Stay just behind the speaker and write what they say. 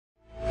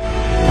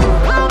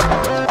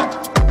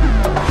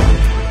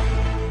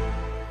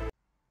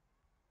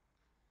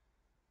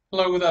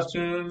Hello, good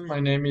afternoon.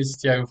 My name is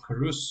Tiago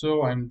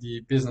Caruso. I'm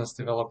the Business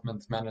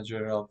Development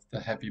Manager of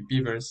the Happy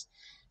Beavers,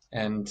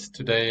 and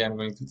today I'm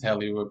going to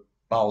tell you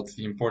about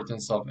the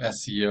importance of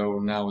SEO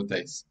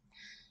nowadays.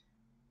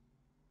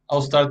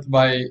 I'll start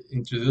by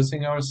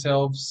introducing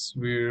ourselves.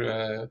 We're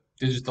a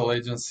digital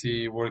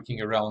agency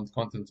working around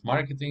content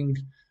marketing,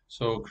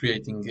 so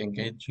creating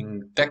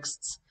engaging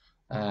texts,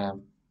 uh,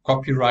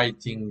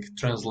 copywriting,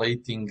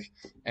 translating,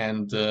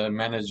 and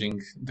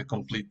managing the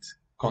complete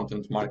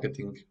content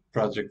marketing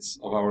projects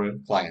of our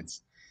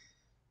clients.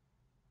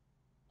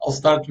 I'll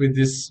start with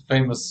this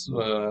famous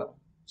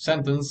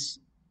sentence.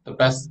 The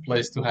best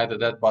place to hide a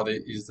dead body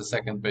is the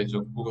second page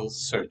of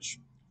Google's search.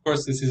 Of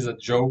course, this is a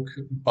joke,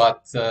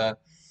 but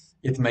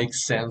it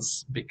makes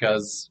sense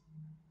because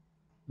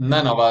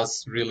none of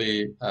us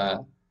really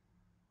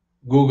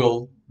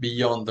Google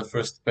beyond the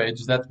first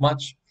page that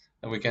much.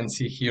 And we can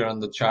see here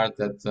on the chart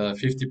that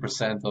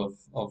 50%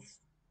 of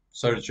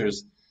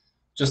searchers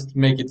just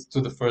make it to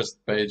the first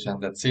page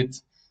and that's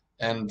it.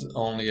 And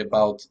only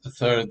about a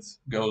third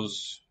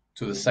goes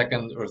to the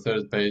second or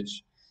third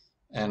page,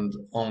 and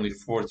only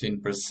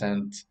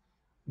 14%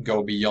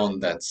 go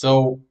beyond that.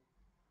 So,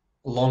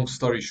 long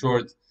story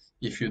short,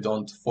 if you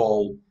don't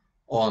fall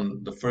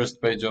on the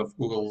first page of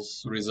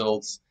Google's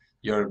results,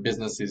 your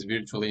business is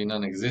virtually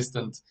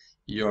non-existent.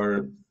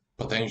 Your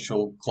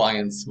potential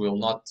clients will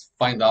not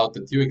find out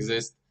that you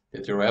exist,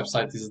 that your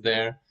website is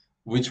there,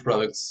 which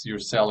products you're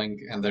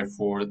selling, and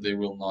therefore they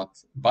will not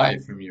buy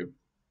from you.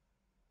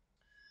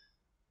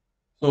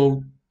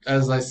 So,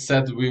 as I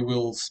said, we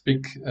will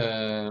speak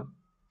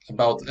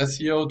about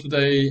SEO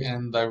today,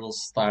 and I will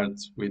start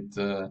with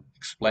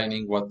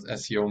explaining what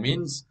SEO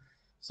means.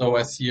 So,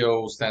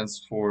 SEO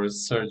stands for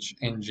Search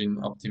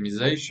Engine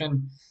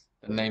Optimization.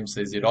 The name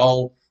says it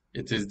all.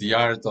 It is the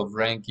art of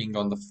ranking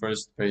on the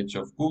first page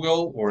of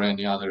Google or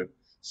any other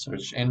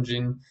search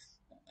engine,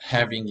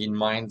 having in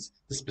mind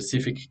the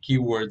specific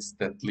keywords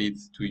that lead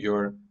to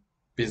your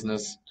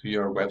business, to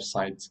your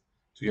website,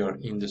 to your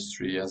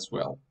industry as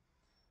well.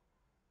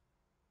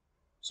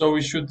 So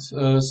we should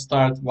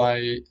start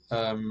by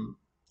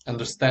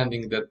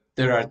understanding that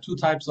there are two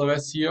types of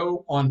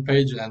SEO,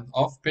 on-page and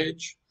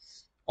off-page.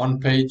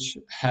 On-page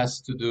has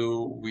to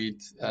do with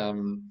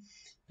the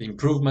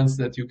improvements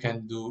that you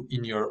can do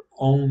in your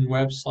own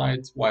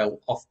website, while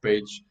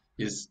off-page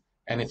is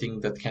anything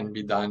that can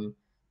be done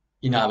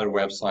in other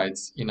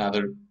websites, in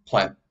other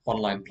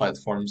online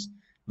platforms,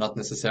 not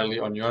necessarily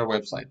on your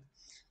website.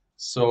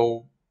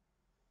 So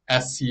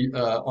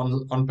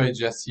on-page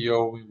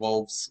SEO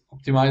involves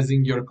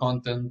optimizing your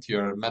content,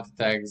 your meta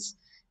tags,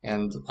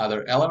 and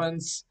other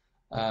elements.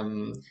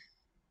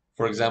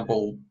 For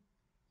example,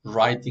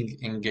 writing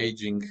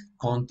engaging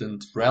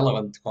content,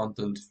 relevant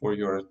content for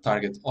your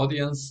target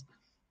audience,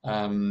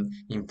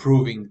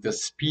 improving the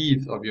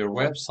speed of your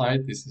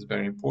website. This is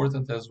very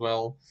important as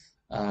well.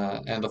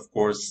 And of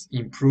course,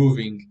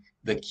 improving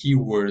the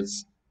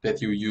keywords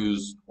that you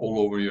use all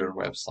over your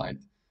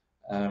website.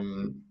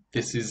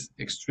 This is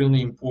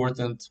extremely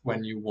important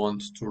when you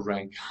want to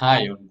rank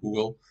high on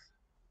Google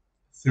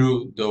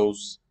through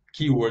those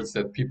keywords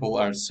that people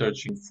are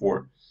searching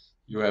for.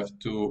 You have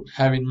to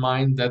have in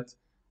mind that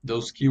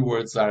those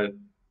keywords are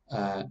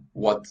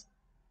what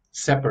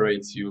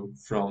separates you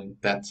from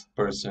that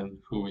person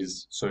who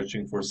is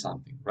searching for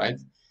something,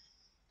 right?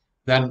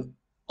 Then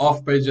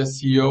off-page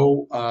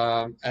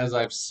SEO, as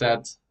I've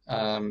said,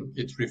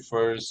 it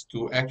refers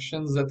to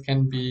actions that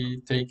can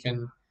be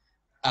taken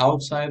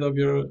outside of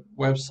your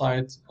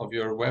website, of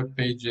your web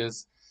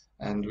pages,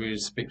 and we're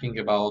speaking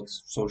about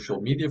social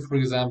media, for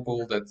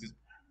example, that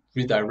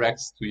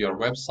redirects to your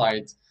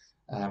website,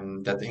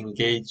 that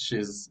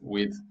engages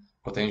with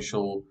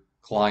potential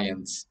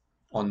clients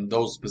on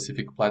those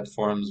specific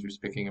platforms. We're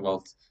speaking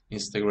about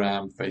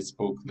Instagram,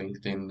 Facebook,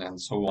 LinkedIn, and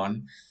so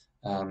on.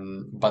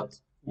 But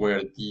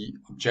where the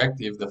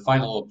objective, the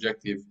final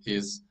objective,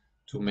 is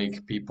to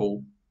make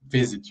people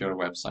visit your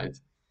website.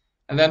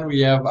 And then we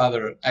have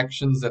other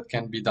actions that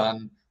can be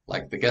done,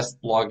 like the guest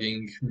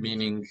blogging,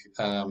 meaning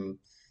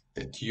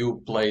that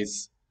you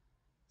place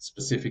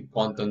specific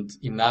content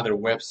in other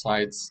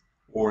websites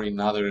or in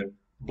other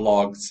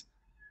blogs,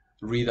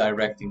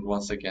 redirecting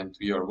once again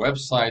to your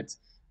website.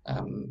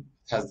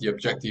 Has the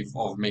objective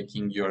of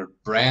making your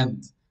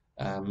brand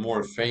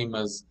more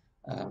famous,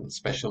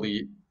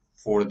 especially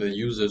for the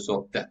users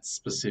of that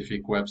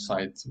specific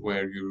website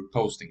where you're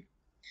posting.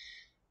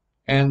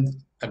 And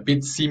a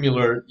bit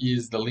similar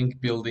is the link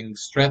building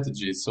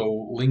strategy.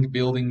 So link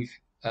building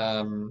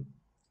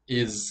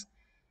is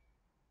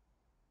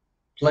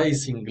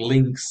placing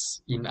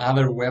links in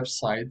other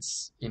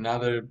websites, in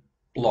other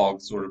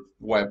blogs or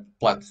web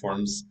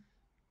platforms,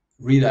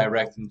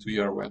 redirecting to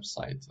your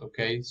website.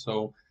 Okay,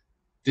 so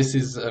this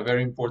is a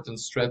very important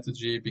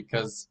strategy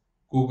because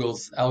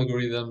Google's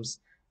algorithms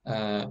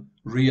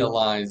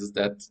realize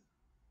that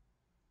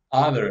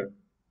other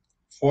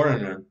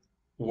foreigner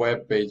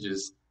web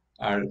pages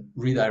are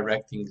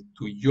redirecting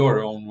to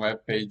your own web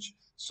page.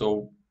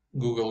 So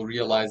Google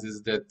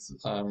realizes that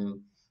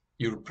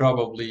you're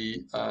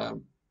probably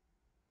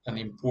an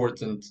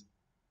important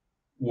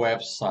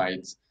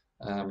website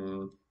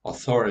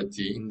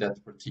authority in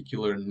that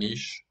particular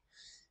niche,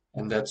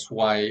 and that's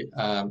why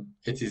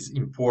it is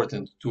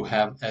important to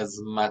have as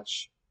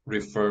much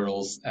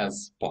referrals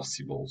as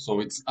possible. So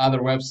it's other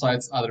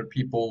websites, other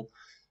people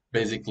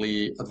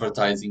basically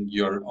advertising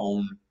your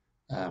own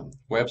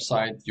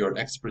website, your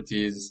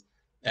expertise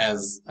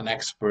as an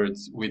expert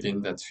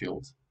within that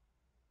field.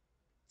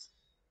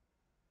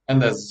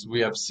 And as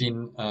we have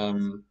seen,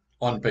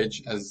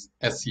 on-page as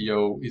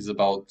SEO is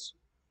about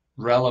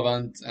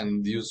relevant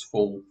and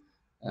useful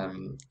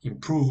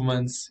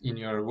improvements in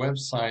your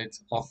website.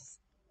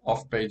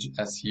 Off-page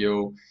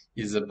SEO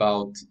is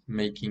about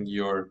making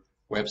your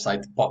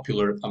website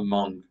popular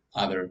among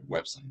other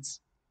websites.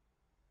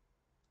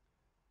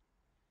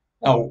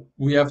 Now,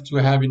 we have to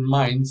have in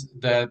mind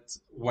that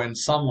when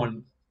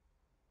someone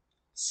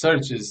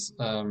searches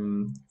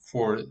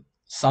for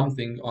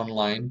something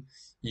online,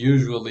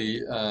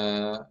 usually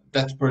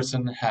that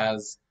person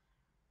has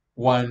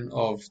one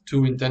of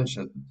two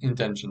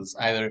intentions,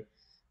 either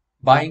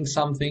buying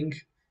something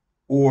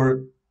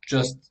or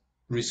just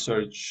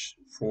research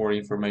for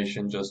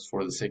information just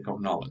for the sake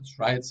of knowledge,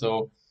 right?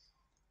 So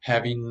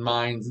have in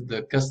mind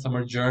the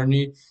customer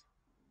journey.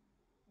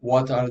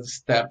 What are the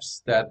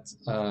steps that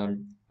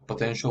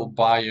potential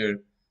buyer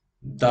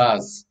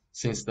does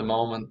since the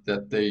moment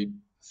that they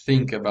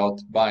think about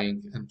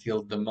buying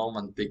until the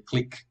moment they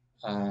click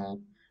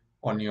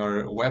on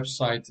your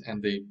website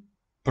and they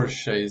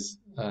purchase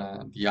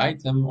the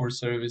item or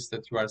service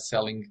that you are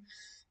selling,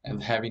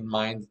 and have in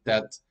mind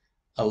that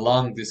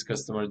along this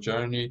customer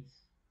journey,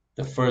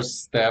 the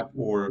first step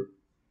or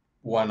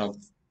one of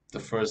the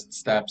first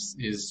steps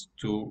is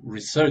to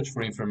research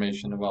for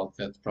information about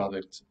that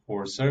product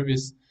or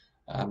service,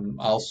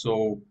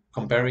 also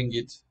comparing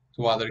it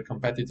to other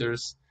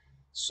competitors.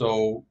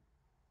 So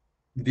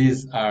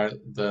these are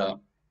the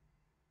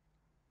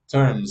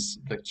terms,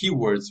 the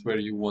keywords where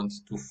you want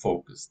to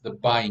focus, the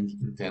buying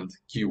intent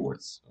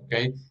keywords,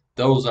 okay?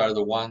 Those are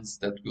the ones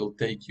that will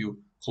take you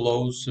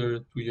closer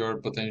to your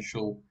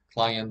potential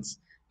clients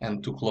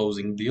and to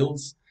closing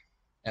deals.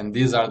 And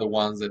these are the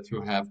ones that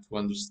you have to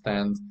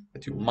understand,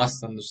 that you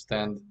must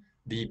understand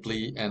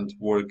deeply and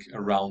work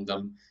around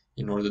them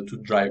in order to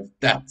drive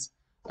that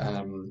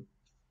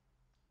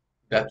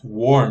that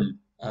warm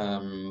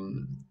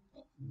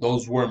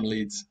those warm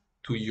leads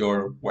to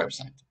your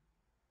website.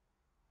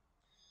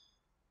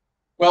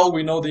 Well,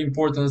 we know the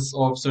importance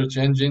of search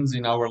engines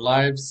in our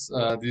lives.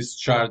 This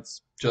chart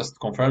just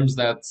confirms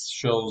that,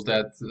 shows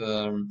that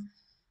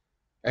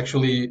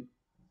actually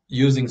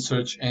using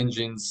search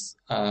engines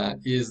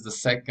is the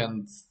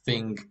second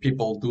thing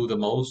people do the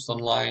most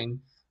online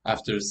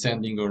after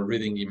sending or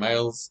reading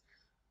emails.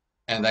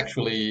 And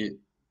actually,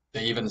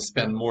 they even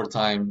spend more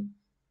time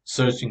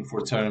searching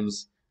for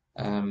terms,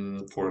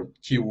 for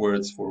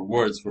keywords, for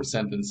words, for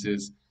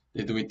sentences.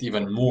 They do it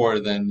even more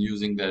than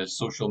using their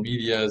social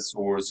medias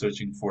or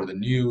searching for the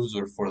news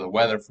or for the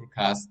weather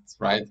forecasts,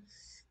 right?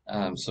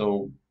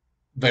 So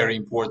very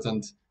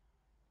important,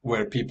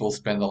 where people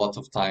spend a lot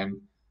of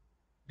time.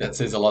 That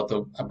says a lot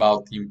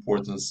about the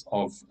importance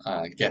of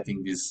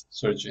getting this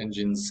search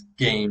engines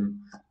game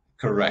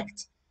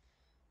correct.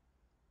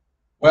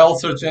 Well,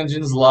 search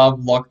engines love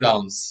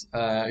lockdowns.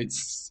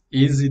 It's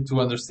easy to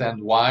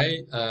understand why.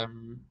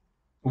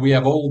 We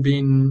have all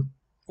been,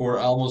 or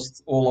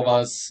almost all of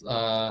us,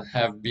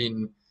 have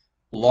been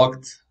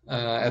locked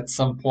at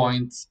some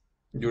point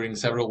during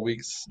several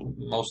weeks,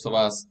 most of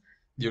us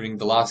during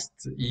the last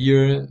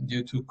year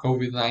due to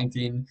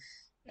COVID-19.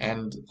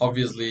 And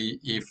obviously,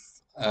 if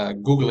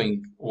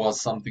Googling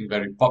was something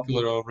very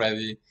popular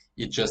already,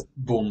 it just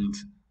boomed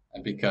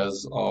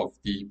because of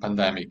the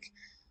pandemic.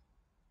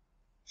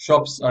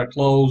 Shops are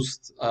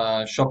closed,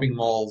 shopping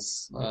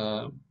malls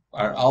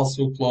are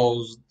also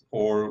closed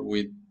or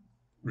with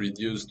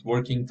reduced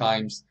working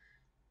times.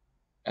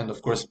 And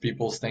of course,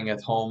 people staying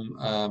at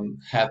home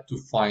had to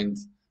find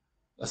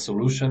a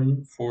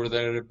solution for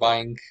their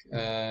buying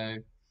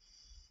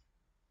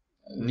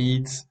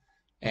needs.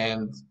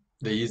 And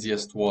the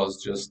easiest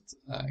was just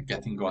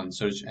getting on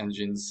search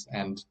engines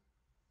and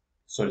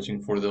searching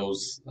for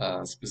those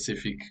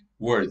specific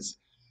words.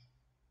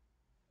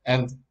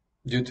 And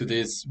due to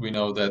this, we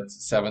know that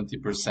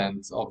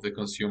 70% of the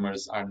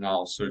consumers are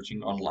now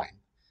searching online.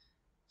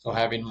 So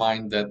have in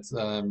mind that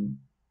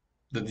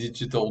the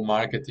digital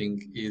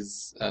marketing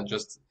is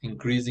just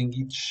increasing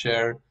its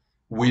share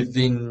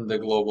within the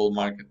global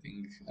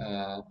marketing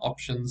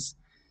options.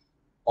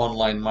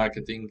 Online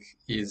marketing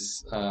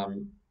is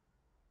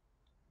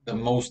the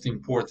most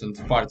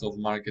important part of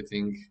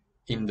marketing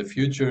in the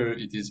future.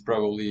 It is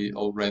probably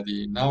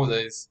already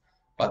nowadays,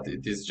 but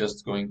it is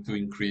just going to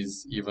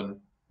increase even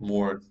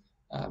more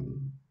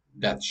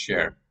that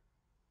share.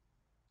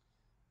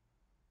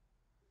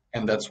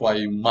 And that's why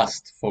you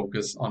must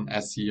focus on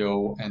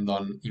SEO and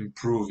on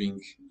improving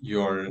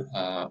your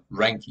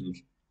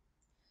ranking.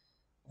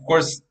 Of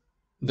course,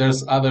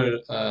 there's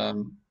other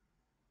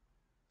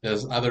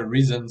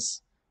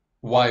reasons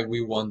why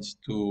we want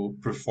to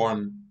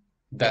perform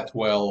that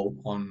well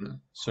on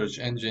search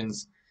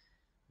engines.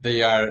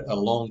 They are a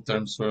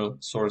long-term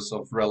source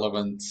of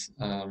relevant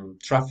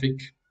traffic.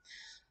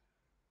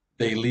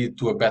 They lead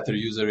to a better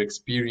user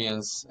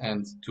experience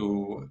and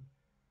to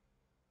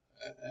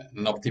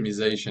an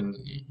optimization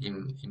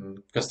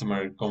in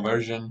customer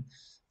conversion.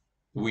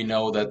 We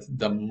know that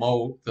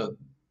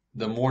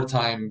the more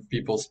time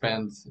people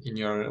spend in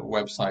your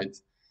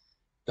website,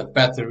 the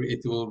better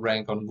it will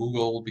rank on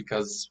Google,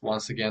 because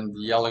once again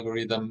the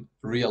algorithm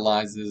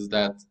realizes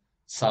that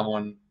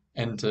someone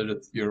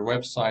entered your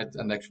website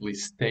and actually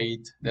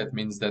stayed. That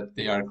means that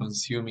they are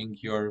consuming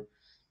your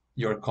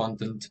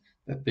content,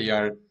 that they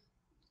are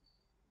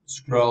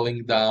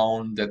scrolling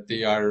down, that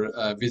they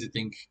are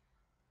visiting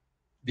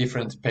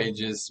different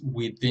pages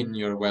within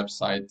your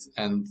website,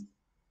 and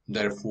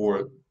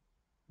therefore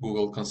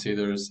Google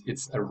considers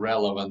it's a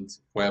relevant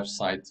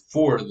website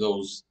for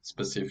those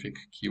specific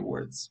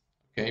keywords.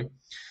 Okay.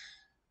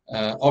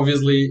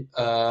 Obviously,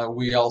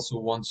 we also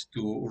want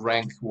to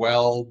rank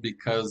well,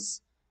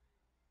 because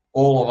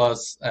all of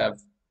us have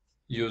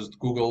used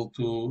Google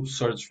to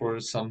search for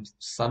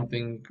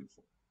something,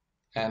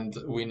 and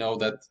we know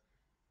that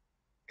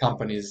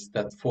companies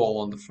that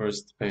fall on the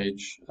first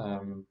page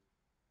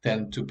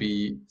tend to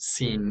be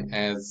seen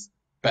as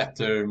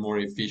better, more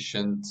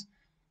efficient,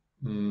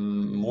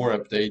 more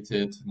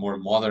updated, more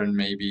modern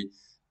maybe,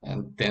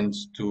 and tend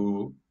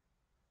to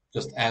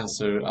just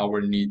answer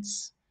our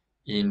needs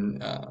in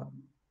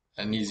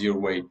an easier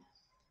way.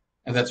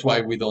 And that's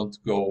why we don't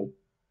go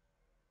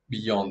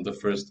beyond the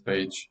first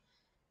page.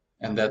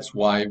 And that's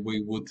why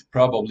we would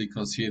probably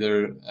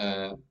consider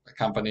a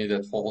company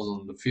that falls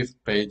on the fifth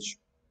page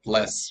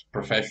less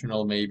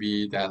professional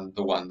maybe than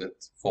the one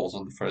that falls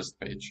on the first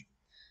page.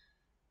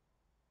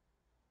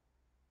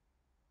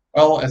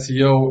 Well,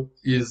 SEO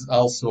is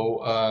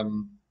also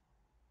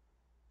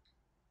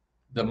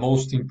the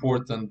most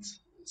important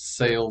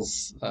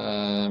sales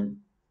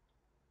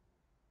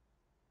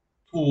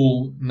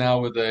tool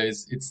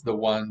nowadays. It's the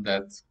one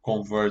that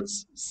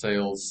converts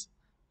sales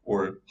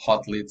or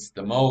hot leads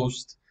the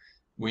most.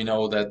 We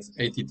know that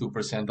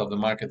 82% of the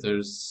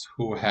marketers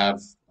who have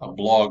a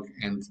blog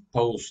and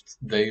post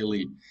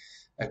daily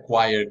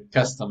acquire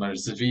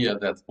customers via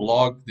that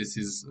blog. This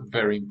is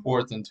very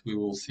important. We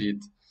will see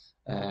it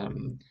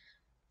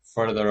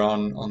further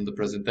on the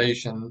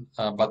presentation,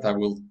 but I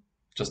will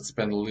just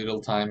spend a little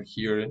time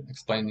here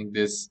explaining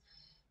this.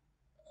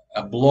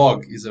 A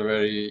blog is a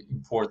very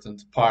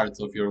important part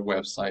of your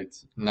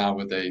website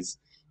nowadays.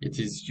 It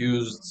is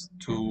used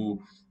to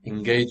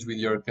engage with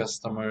your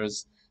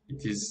customers.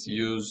 It is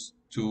used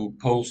to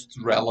post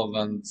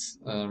relevant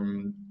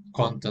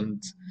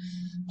content,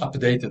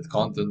 updated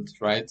content,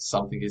 right?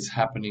 Something is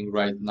happening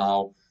right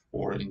now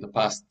or in the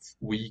past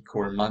week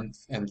or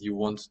month, and you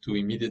want to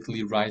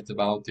immediately write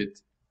about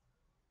it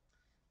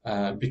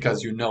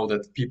because you know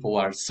that people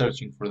are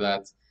searching for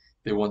that.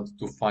 They want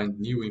to find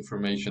new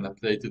information,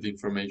 updated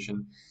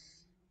information.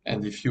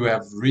 And if you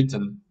have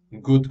written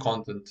good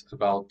content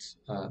about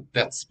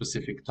that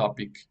specific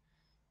topic,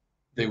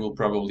 they will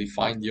probably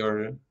find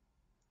your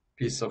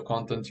piece of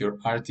content, your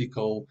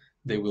article,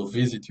 they will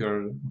visit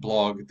your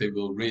blog, they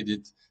will read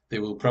it, they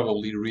will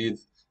probably read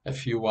a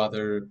few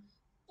other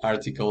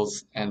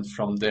articles, and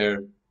from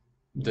there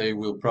they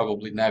will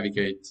probably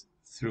navigate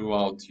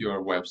throughout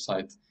your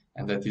website,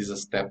 and that is a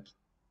step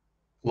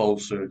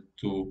closer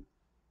to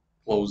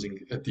closing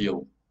a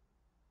deal.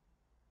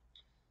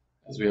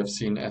 As we have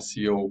seen,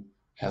 SEO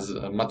has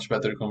a much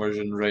better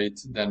conversion rate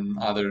than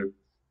other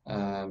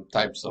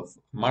types of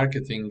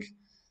marketing.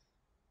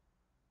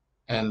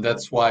 And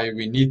that's why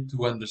we need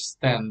to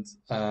understand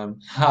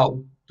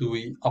how do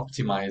we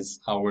optimize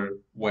our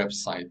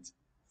website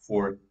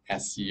for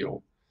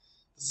SEO.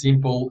 The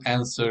simple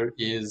answer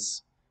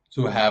is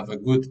to have a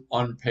good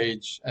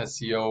on-page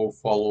SEO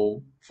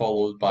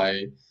followed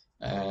by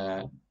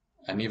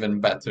an even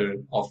better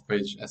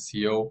off-page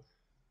SEO.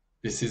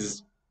 This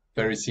is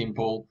very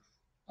simple,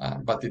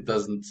 but it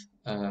doesn't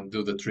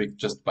do the trick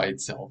just by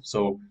itself.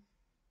 So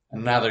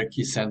another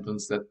key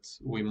sentence that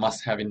we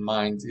must have in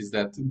mind is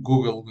that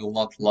Google will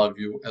not love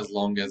you as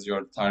long as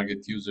your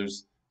target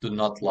users do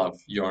not love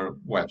your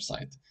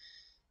website.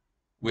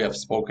 We have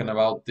spoken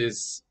about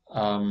this.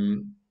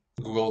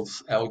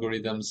 Google's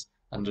algorithms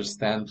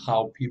understand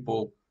how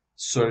people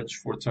search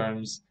for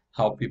terms,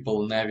 how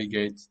people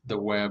navigate the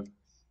web,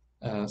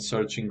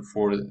 searching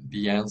for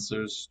the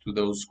answers to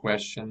those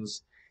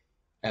questions,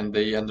 and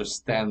they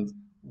understand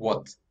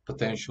what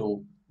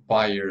potential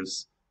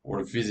buyers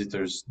or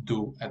visitors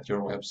do at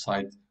your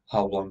website,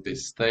 how long they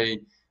stay,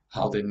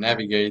 how they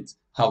navigate,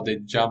 how they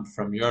jump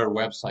from your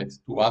website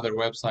to other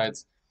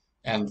websites,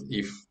 and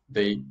if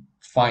they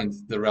find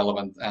the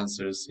relevant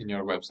answers in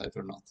your website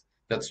or not.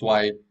 That's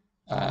why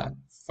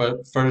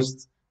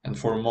first and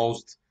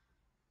foremost,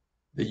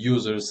 the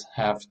users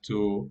have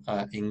to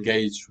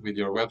engage with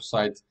your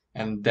website,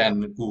 and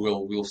then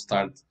Google will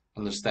start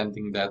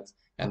understanding that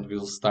and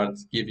will start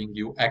giving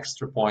you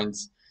extra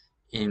points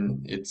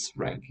in its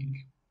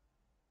ranking.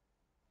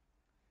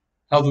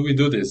 How do we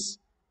do this?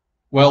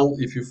 Well,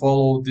 if you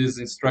follow these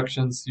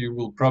instructions, you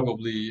will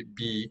probably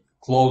be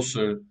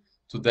closer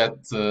to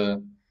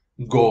that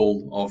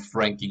goal of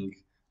ranking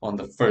on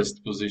the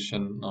first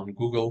position on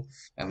Google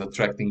and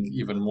attracting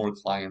even more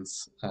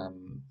clients.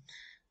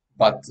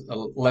 But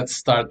let's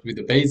start with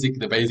the basic.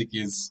 The basic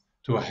is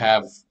to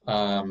have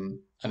an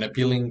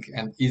appealing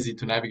and easy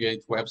to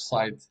navigate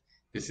website.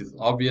 This is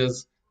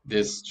obvious.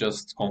 This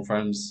just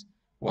confirms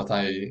what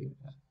I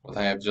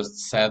have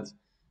just said.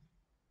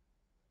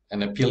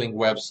 An appealing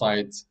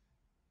website,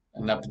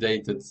 an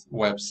updated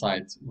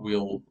website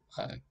will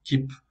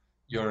keep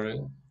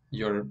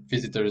your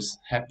visitors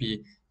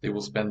happy. They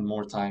will spend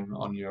more time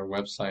on your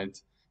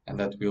website, and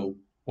that will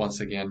once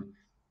again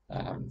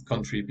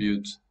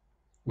contribute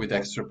with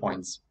extra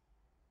points.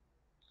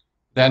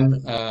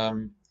 Then,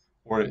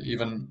 or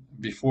even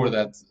before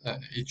that,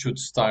 it should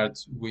start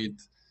with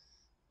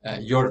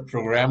your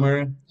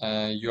programmer.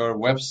 Your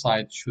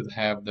website should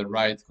have the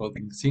right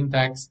coding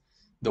syntax.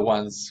 The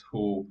ones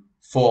who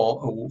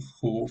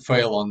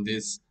fail on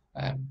this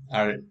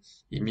are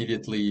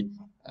immediately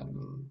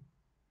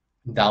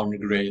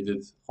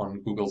downgraded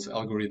on Google's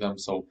algorithm.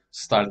 So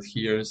start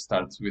here,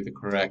 start with the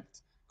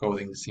correct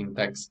coding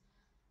syntax.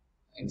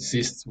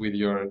 Insist with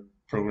your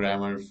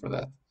programmer for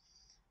that.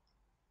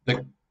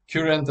 The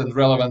current and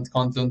relevant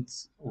content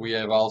we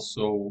have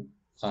also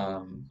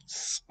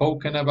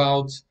spoken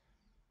about.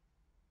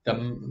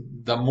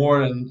 The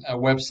more a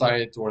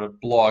website or a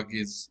blog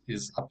is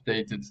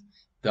updated,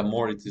 the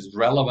more it is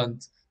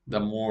relevant, the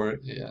more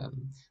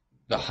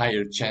the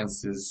higher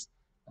chances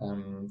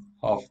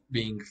of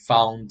being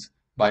found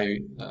by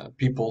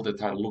people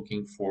that are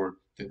looking for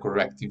the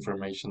correct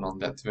information on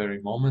that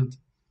very moment.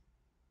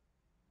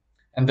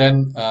 And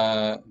then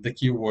the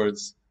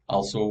keywords,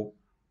 also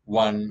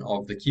one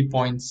of the key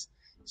points.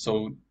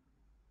 So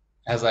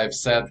as I've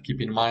said, keep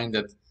in mind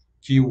that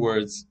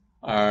keywords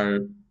are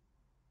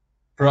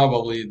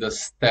probably the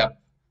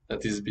step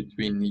that is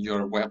between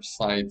your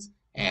website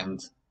and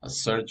a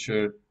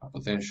searcher, a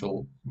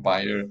potential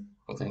buyer,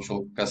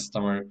 potential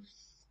customer,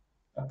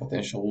 a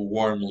potential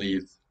warm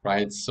lead,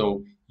 right?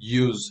 So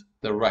use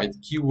the right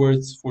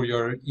keywords for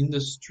your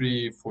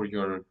industry, for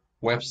your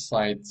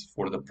website,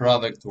 for the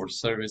product or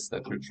service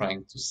that you're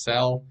trying to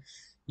sell.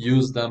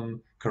 Use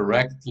them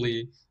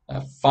correctly.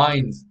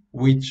 Find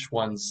which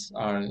ones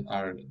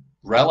are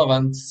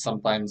relevant.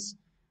 Sometimes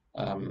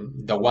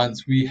the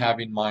ones we have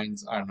in mind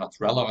are not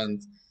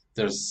relevant.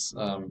 There's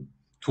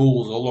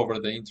tools all over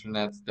the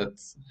internet that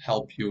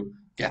help you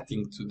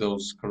getting to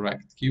those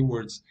correct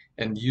keywords,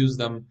 and use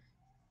them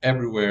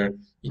everywhere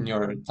in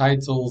your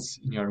titles,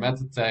 in your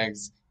meta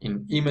tags,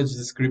 in image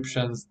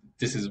descriptions.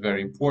 This is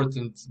very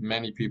important.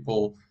 Many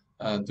people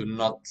do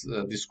not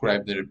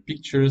describe their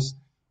pictures,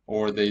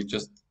 or they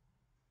just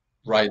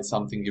write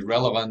something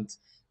irrelevant.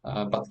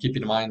 But keep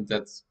in mind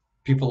that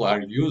people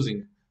are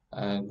using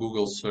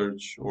Google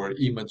search or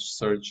image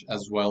search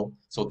as well,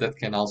 so that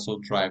can also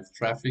drive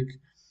traffic.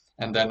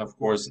 And then, of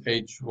course,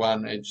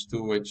 H1, H2,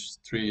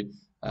 H3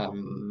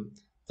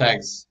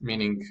 tags,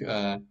 meaning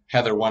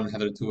header 1,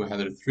 header 2,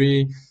 header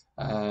 3.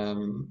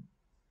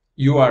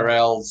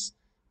 URLs,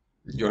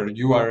 your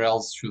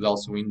URLs should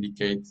also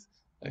indicate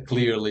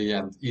clearly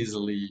and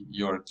easily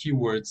your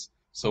keywords.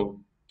 So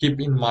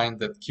keep in mind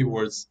that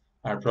keywords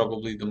are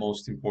probably the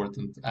most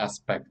important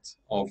aspect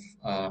of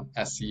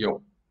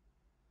SEO.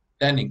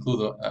 Then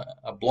include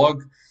a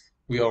blog.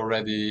 We have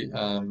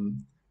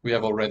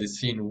already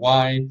seen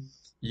why.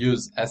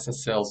 Use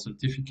SSL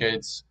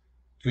certificates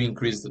to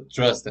increase the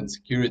trust and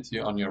security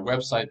on your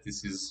website.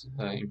 This is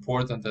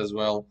important as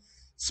well,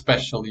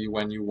 especially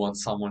when you want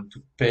someone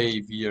to pay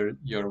via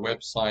your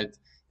website.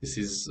 This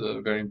is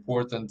very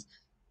important.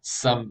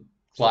 Some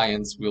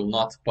clients will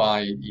not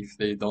buy if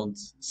they don't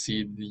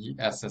see the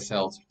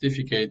SSL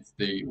certificate.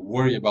 They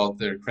worry about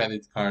their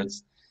credit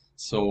cards,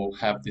 so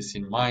have this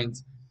in mind.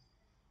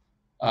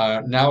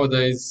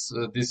 Nowadays,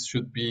 this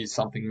should be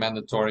something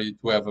mandatory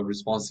to have a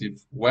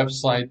responsive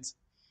website.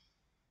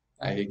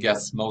 I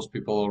guess most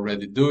people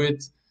already do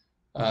it.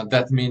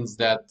 That means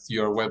that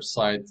your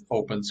website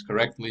opens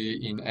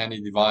correctly in any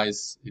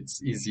device.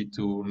 It's easy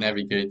to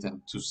navigate and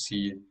to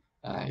see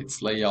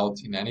its layout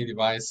in any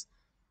device.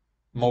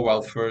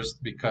 Mobile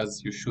first,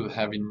 because you should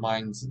have in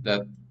mind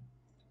that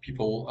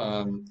people,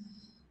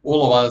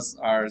 all of us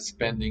are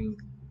spending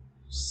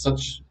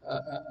such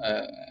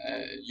a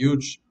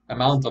huge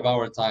amount of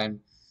our time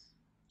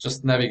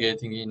just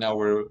navigating in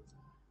our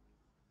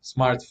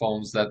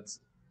smartphones that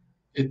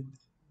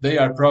they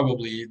are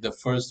probably the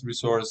first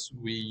resource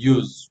we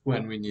use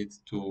when we need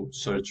to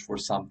search for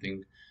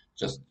something,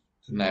 just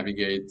to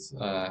navigate,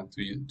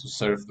 to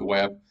surf the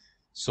web.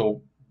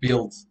 So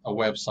build a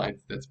website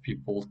that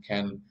people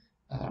can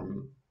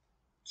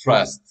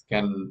trust,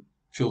 can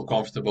feel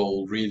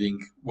comfortable reading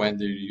when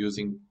they're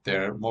using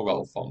their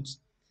mobile phones.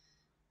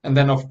 And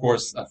then, of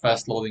course, a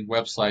fast loading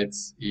website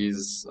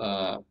is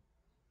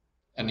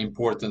an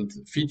important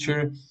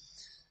feature.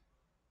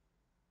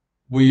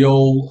 We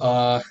all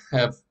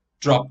have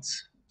dropped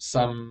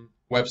some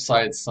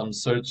websites, some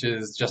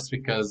searches, just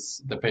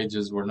because the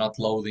pages were not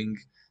loading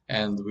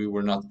and we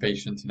were not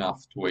patient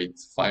enough to wait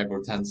 5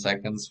 or 10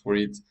 seconds for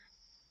it.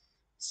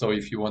 So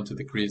if you want to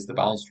decrease the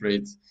bounce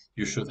rate,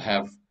 you should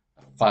have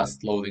a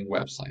fast loading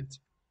website.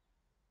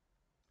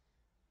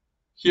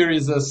 Here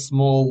is a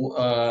small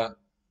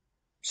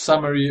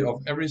summary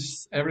of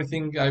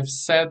everything I've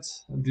said.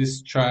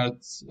 This chart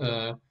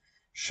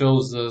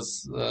shows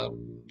us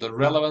the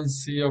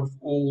relevancy of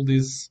all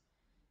these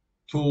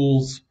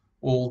tools,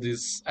 all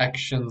these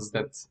actions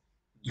that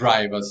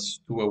drive us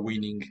to a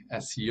winning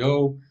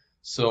SEO.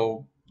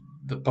 So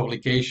the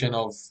publication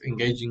of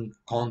engaging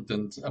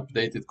content,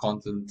 updated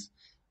content,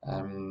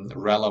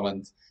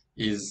 relevant,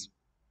 is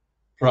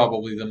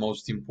probably the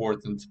most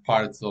important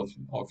part of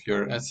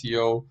your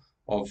SEO,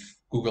 of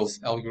Google's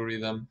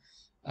algorithm.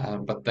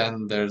 But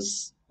then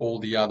there's all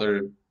the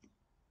other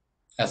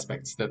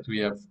aspects that we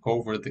have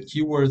covered. The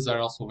keywords are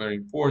also very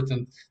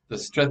important. The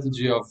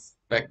strategy of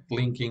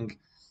backlinking,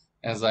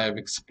 as I have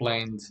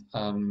explained,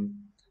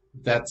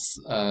 that's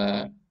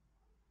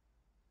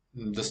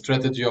the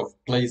strategy of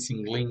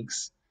placing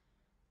links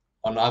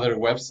on other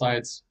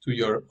websites to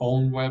your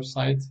own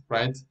website,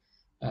 right?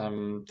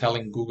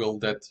 Telling Google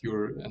that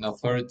you're an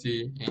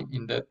authority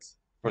in that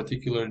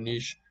particular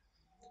niche,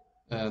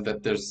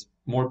 that there's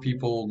more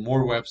people,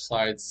 more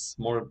websites,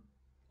 more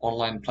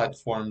online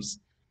platforms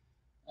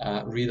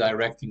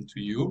redirecting to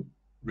you,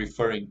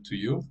 referring to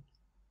you.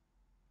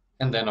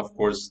 And then, of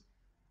course,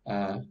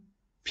 uh,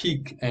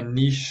 pick a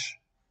niche.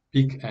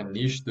 Pick a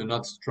niche. Do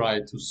not try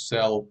to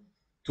sell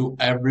to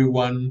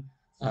everyone.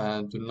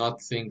 Do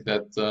not think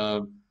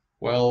that,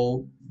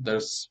 well,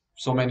 there's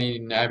so many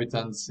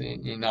inhabitants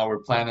in our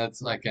planet,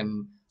 I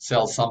can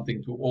sell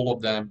something to all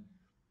of them.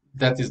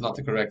 That is not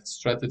the correct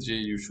strategy.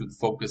 You should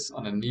focus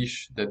on a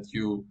niche that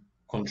you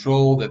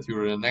control, that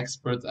you're an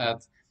expert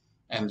at,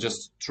 and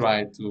just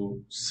try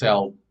to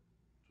sell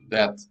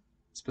that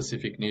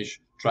specific niche.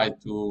 Try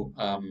to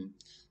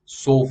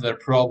solve their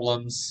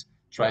problems,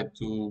 try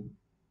to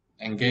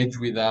engage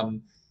with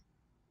them,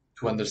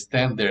 to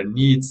understand their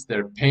needs,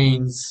 their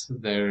pains,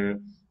 their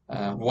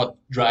what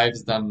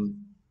drives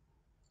them.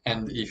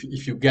 And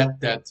if you get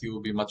that, you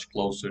will be much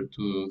closer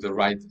to the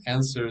right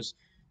answers,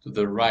 to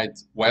the right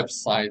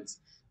website,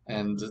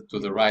 and to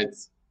the right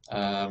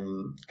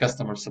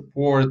customer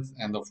support.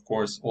 And of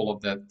course, all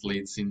of that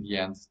leads in the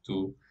end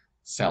to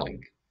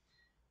selling.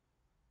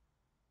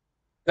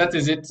 That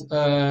is it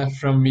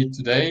from me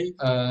today.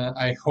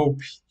 I hope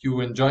you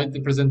enjoyed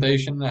the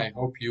presentation. I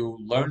hope you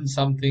learned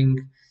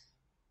something.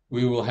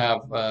 We will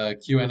have a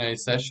Q&A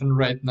session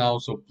right now,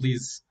 so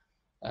please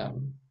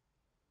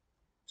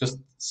just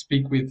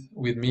speak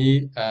with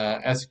me,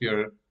 ask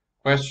your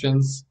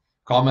questions,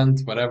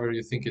 comment, whatever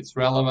you think it's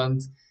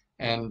relevant.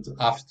 And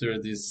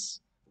after this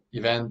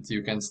event,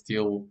 you can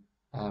still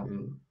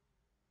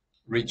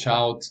reach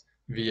out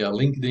via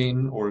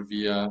LinkedIn or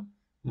via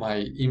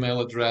my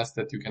email address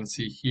that you can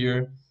see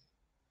here.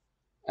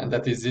 And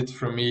that is it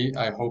from me.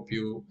 I hope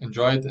you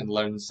enjoyed and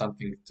learned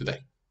something today.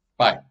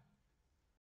 Bye.